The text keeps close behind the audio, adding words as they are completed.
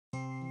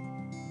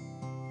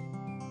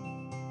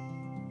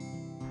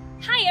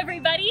Hi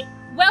everybody!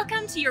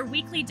 Welcome to your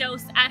weekly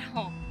dose at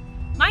home.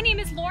 My name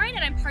is Lauren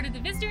and I'm part of the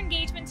visitor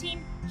engagement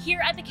team here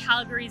at the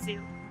Calgary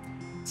Zoo.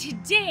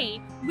 Today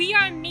we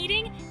are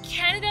meeting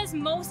Canada's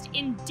most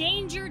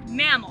endangered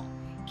mammal.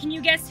 Can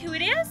you guess who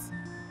it is?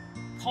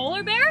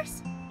 Polar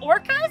bears?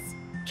 Orcas?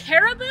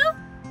 Caribou?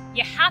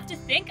 You have to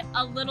think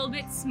a little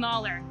bit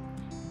smaller.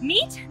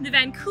 Meet the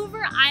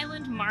Vancouver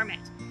Island marmot.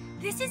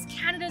 This is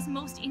Canada's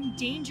most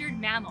endangered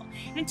mammal.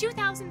 In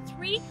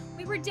 2003,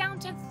 we were down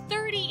to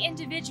 30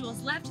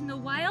 individuals left in the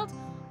wild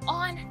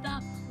on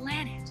the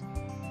planet.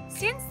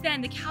 Since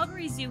then, the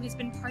Calgary Zoo has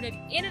been part of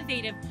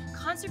innovative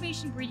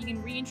conservation breeding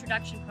and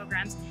reintroduction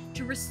programs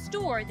to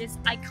restore this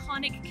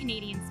iconic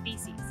Canadian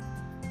species.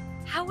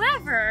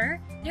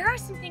 However, there are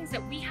some things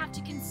that we have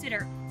to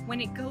consider when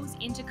it goes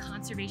into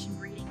conservation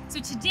breeding. So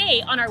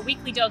today on our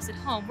weekly dose at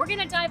home, we're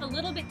gonna dive a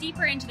little bit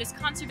deeper into this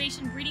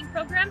conservation breeding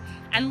program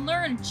and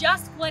learn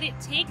just what it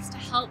takes to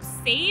help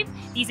save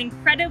these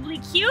incredibly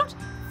cute,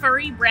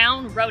 furry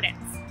brown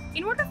rodents.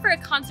 In order for a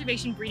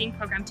conservation breeding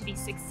program to be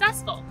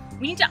successful,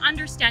 we need to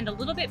understand a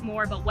little bit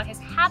more about what has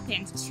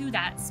happened to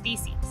that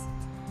species.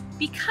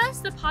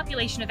 Because the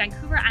population of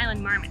Vancouver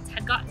Island marmots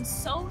had gotten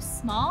so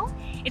small,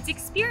 it's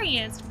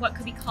experienced what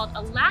could be called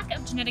a lack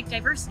of genetic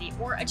diversity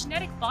or a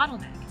genetic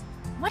bottleneck.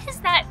 What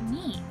does that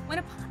mean? When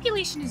a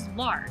population is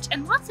large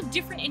and lots of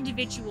different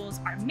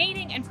individuals are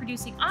mating and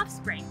producing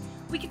offspring,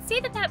 we can say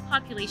that that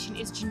population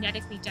is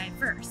genetically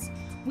diverse.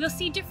 We'll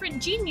see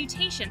different gene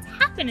mutations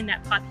happen in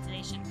that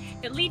population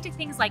that lead to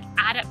things like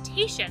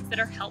adaptations that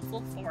are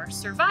helpful for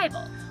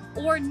survival,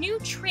 or new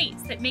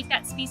traits that make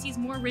that species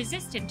more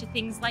resistant to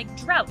things like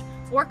drought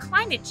or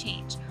climate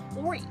change,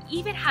 or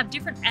even have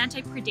different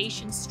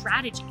anti-predation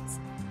strategies.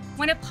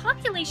 When a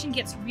population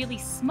gets really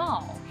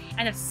small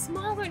and a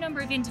smaller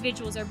number of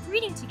individuals are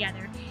breeding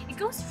together, it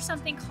goes through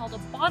something called a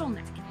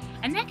bottleneck,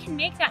 and that can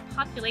make that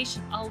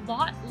population a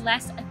lot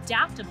less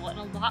adaptable and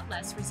a lot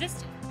less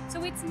resistant.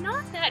 So it's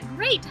not that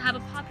great to have a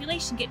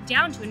population get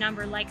down to a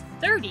number like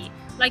 30,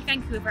 like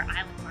Vancouver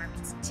Island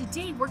marmots.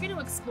 Today, we're going to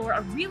explore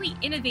a really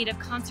innovative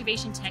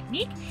conservation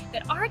technique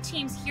that our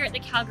teams here at the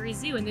Calgary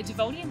Zoo and the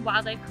Devonian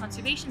Wildlife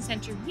Conservation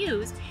Centre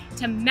use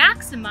to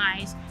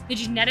maximize the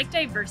genetic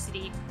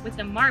diversity with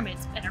the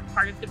marmots that are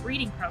part of the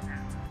breeding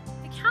program.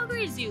 The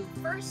Calgary Zoo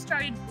first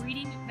started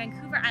breeding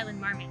Vancouver Island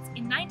marmots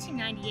in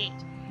 1998,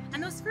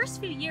 and those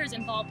first few years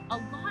involved a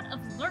lot of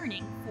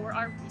learning for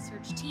our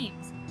research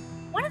teams.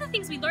 One of the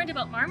things we learned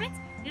about marmots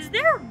is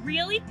they're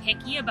really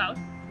picky about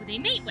who they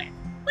mate with,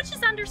 which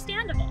is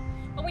understandable.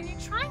 But when you're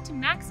trying to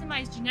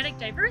maximize genetic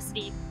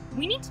diversity,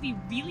 we need to be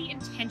really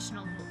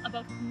intentional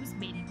about who's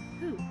mating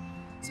with who.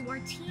 So our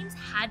teams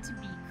had to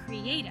be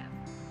creative.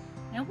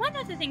 Now, one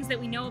of the things that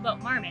we know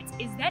about marmots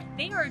is that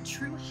they are a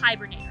true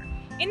hibernator.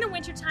 In the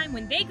wintertime,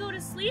 when they go to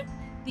sleep,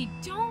 they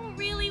don't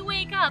really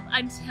wake up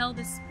until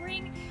the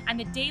spring and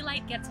the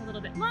daylight gets a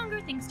little bit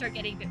longer, things start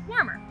getting a bit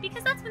warmer,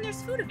 because that's when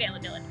there's food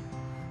availability.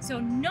 So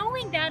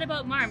knowing that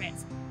about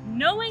marmots,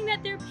 knowing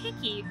that they're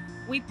picky,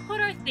 we put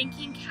our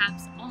thinking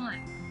caps on.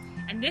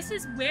 And this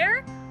is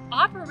where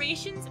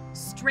Operations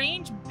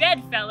Strange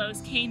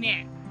Bedfellows came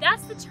in.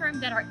 That's the term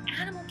that our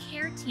animal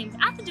care teams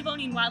at the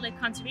Devonian Wildlife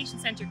Conservation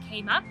Centre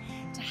came up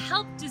to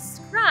help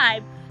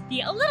describe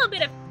a little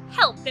bit of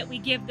help that we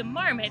give the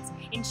marmots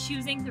in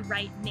choosing the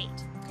right mate.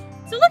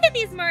 So look at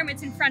these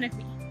marmots in front of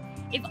me.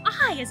 If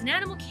I, as an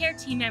animal care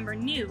team member,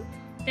 knew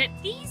that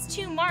these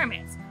two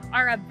marmots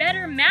are a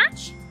better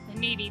match than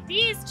maybe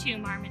these two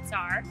marmots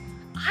are,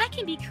 I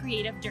can be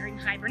creative during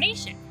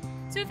hibernation.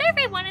 So if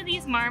every one of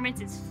these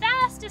marmots is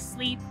fast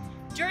asleep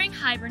during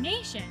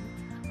hibernation,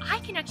 I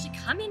can actually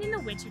come in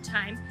the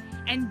wintertime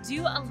and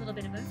do a little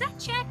bit of a vet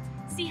check,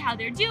 see how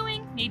they're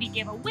doing, maybe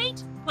give a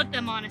weight, put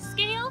them on a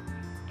scale,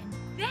 and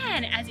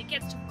then as it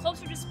gets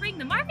closer to spring,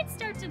 the marmots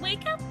start to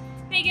wake up,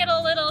 they get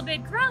a little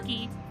bit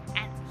groggy,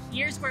 and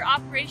here's where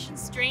Operation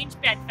Strange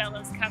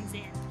Bedfellows comes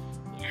in.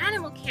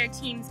 Animal care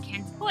teams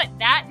can put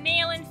that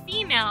male and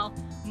female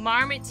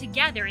marmot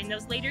together in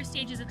those later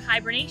stages of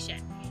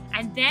hibernation.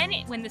 And then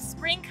when the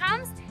spring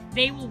comes,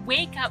 they will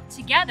wake up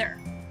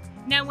together.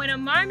 Now, when a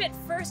marmot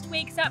first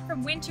wakes up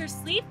from winter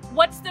sleep,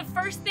 what's the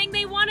first thing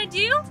they want to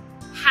do?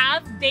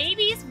 Have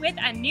babies with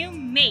a new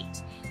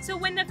mate. So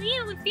when the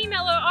male and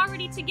female are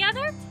already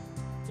together,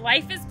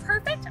 life is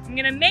perfect. I'm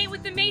gonna mate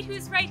with the mate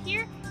who's right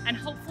here and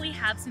hopefully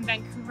have some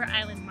Vancouver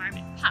Island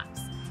marmot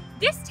pups.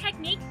 This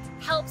technique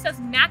helps us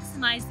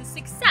maximize the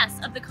success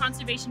of the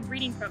conservation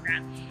breeding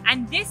program.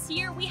 And this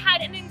year we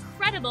had an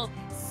incredible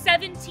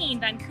 17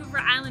 Vancouver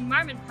Island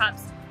marmot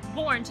pups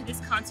born to this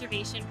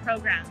conservation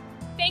program.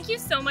 Thank you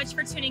so much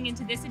for tuning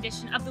into this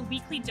edition of the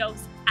Weekly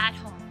Dose at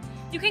Home.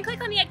 You can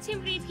click on the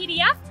activity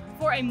PDF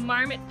for a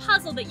marmot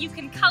puzzle that you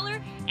can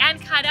color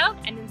and cut out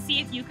and then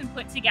see if you can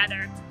put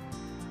together.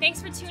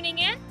 Thanks for tuning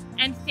in,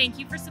 and thank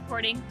you for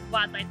supporting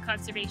wildlife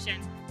conservation.